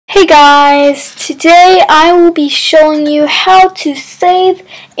Hey guys, today I will be showing you how to save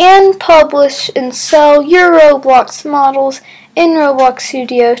and publish and sell your Roblox models in Roblox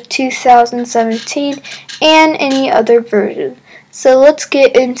Studio 2017 and any other version. So let's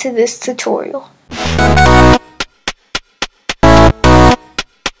get into this tutorial.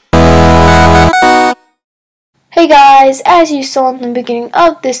 Hey guys, as you saw in the beginning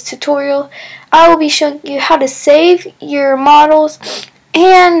of this tutorial, I will be showing you how to save your models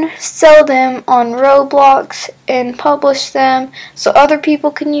and sell them on Roblox and publish them so other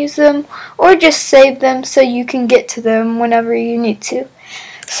people can use them, or just save them so you can get to them whenever you need to.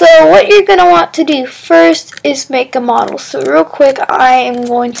 So what you're going to want to do first is make a model. So real quick, I am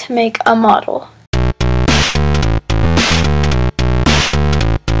going to make a model.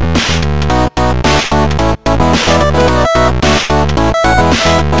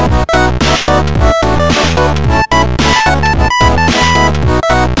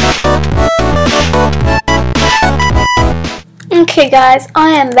 Okay guys,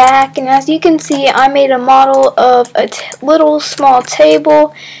 I am back, and as you can see I made a model of a little small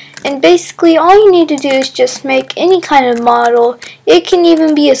table, and basically all you need to do is just make any kind of model. It can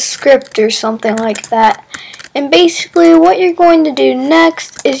even be a script or something like that. And basically what you're going to do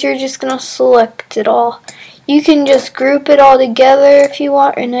next is you're just going to select it all. You can just group it all together if you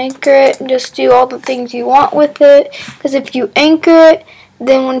want and anchor it and just do all the things you want with it, because if you anchor it,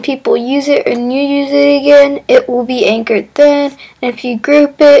 then when people use it and you use it again, it will be anchored then. And if you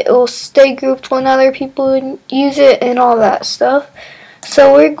group it, it will stay grouped when other people use it and all that stuff.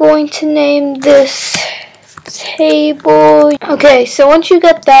 So we're going to name this table. Okay, so once you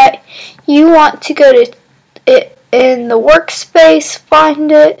get that, you want to go to it in the workspace,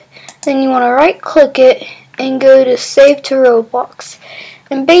 find it, then you want to right click it and go to save to Roblox.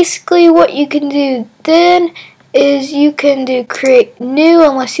 And basically what you can do then is you can do create new,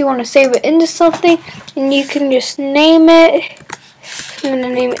 unless you want to save it into something, and you can just name it. I'm going to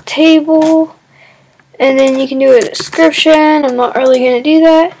name it table, and then you can do a description. I'm not really going to do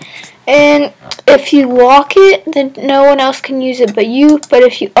that. And if you lock it, then no one else can use it but you, but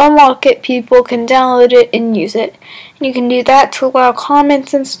if you unlock it, people can download it and use it. And you can do that to allow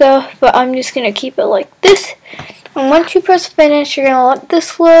comments and stuff, but I'm just going to keep it like this. And once you press finish, you're going to let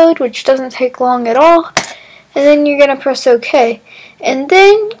this load, which doesn't take long at all. And then you're going to press OK. And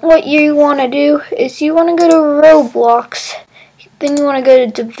then what you want to do is you want to go to Roblox. Then you want to go to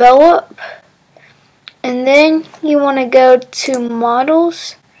Develop. And then you want to go to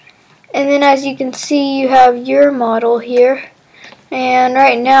Models. And then as you can see, you have your model here. And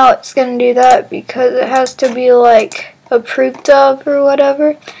right now it's going to do that because it has to be like approved of or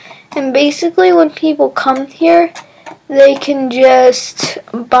whatever. And basically when people come here, they can just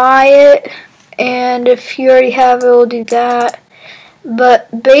buy it. And if you already have it, we'll do that.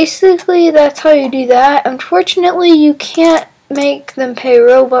 But basically, that's how you do that. Unfortunately, you can't make them pay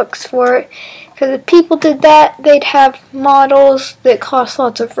Robux for it, because if people did that, they'd have models that cost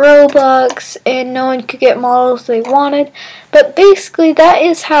lots of Robux, and no one could get models they wanted. But basically, that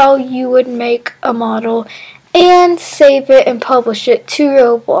is how you would make a model and save it and publish it to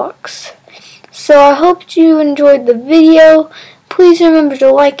Roblox. So I hope you enjoyed the video. Please remember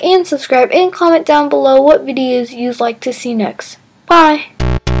to like and subscribe and comment down below what videos you'd like to see next. Bye!